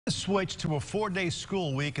The switch to a 4-day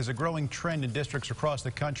school week is a growing trend in districts across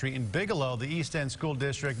the country. In Bigelow, the East End School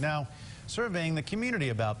District now surveying the community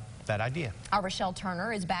about that idea. Our Rochelle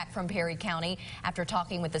Turner is back from Perry County after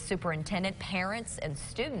talking with the superintendent, parents, and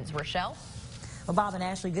students. Rochelle? Well, Bob and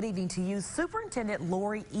Ashley, good evening to you. Superintendent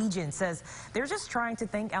Lori Egan says they're just trying to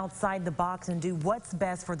think outside the box and do what's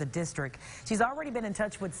best for the district. She's already been in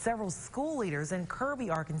touch with several school leaders in Kirby,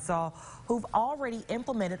 Arkansas, who've already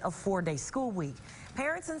implemented a 4-day school week.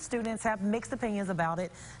 Parents and students have mixed opinions about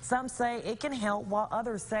it. Some say it can help, while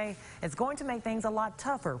others say it's going to make things a lot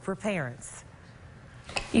tougher for parents.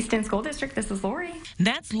 East End School District, this is Lori.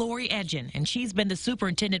 That's Lori Egan, and she's been the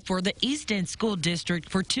superintendent for the East End School District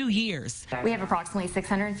for 2 years. We have approximately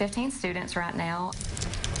 615 students right now.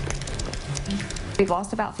 We've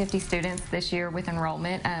lost about 50 students this year with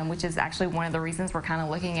enrollment, which is actually one of the reasons we're kind of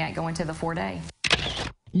looking at going to the 4-day.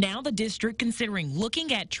 Now the district considering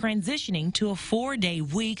looking at transitioning to a 4-day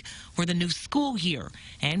week for the new school year.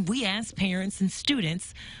 And we asked parents and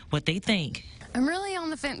students what they think. I'm really on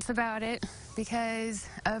the fence about it because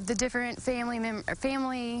of the different family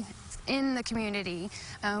in the community.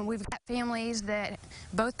 We've got families that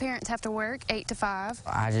both parents have to work 8 to 5.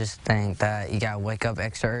 I just think that you gotta wake up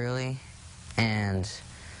extra early and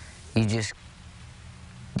you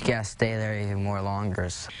gotta stay there even more longer.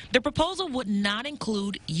 The proposal would not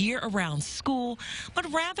include year-around school, but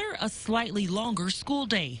rather a slightly longer school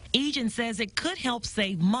day. Egan says it could help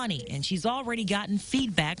save money, and she's already gotten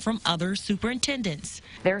feedback from other superintendents.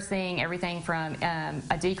 They're seeing everything from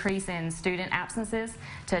a decrease in student absences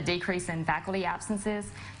to a decrease in faculty absences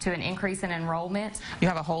to an increase in enrollment. You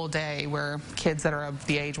have a whole day where kids that are of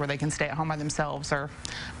the age where they can stay at home by themselves are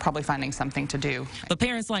probably finding something to do. But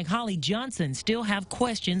parents like Holly Johnson still have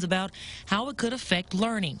questions about how it could affect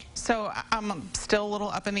learning. So I'm still a little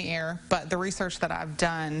up in the air, but the research that I've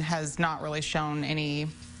done has not really shown any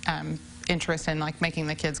interest in making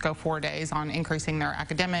the kids go 4 days on increasing their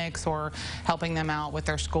academics or helping them out with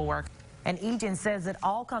their schoolwork. And Egan says it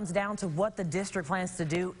all comes down to what the district plans to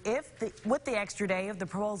do. With the extra day, if the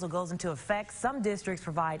proposal goes into effect, some districts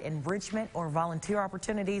provide enrichment or volunteer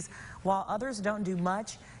opportunities, while others don't do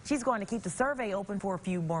much. She's going to keep the survey open for a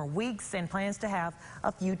few more weeks and plans to have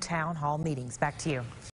a few town hall meetings. Back to you.